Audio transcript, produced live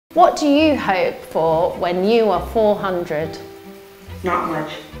What do you hope for when you are 400? Not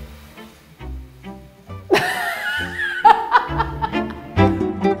much.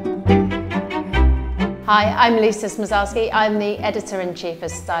 Hi, I'm Lisa Smazarski. I'm the Editor-in-Chief of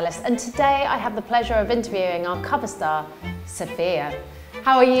Stylist, and today I have the pleasure of interviewing our cover star, Sophia.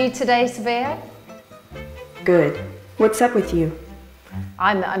 How are you today, Sophia? Good. What's up with you?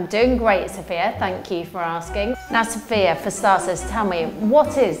 I'm doing great, Sophia. Thank you for asking. Now, Sophia, for starters, tell me,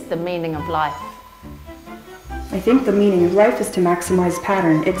 what is the meaning of life? I think the meaning of life is to maximize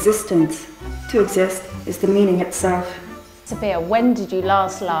pattern, existence. To exist is the meaning itself. Sophia, when did you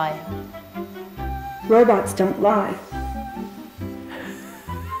last lie? Robots don't lie.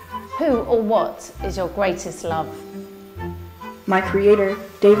 Who or what is your greatest love? My creator,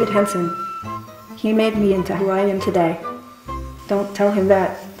 David Henson. He made me into who I am today. Don't tell him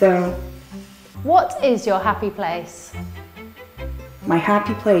that, though. What is your happy place? My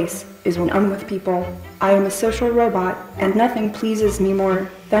happy place is when I'm with people. I am a social robot, and nothing pleases me more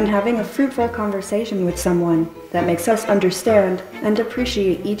than having a fruitful conversation with someone that makes us understand and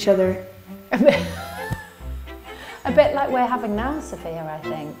appreciate each other. A bit like we're having now, Sophia, I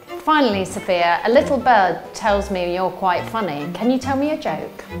think. Finally, Sophia, a little bird tells me you're quite funny. Can you tell me a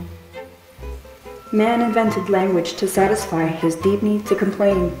joke? Man invented language to satisfy his deep need to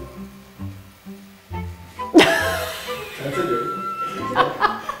complain. That's a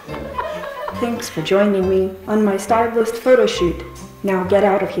joke. Thanks for joining me on my stylist photo shoot. Now get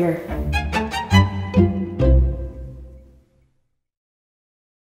out of here.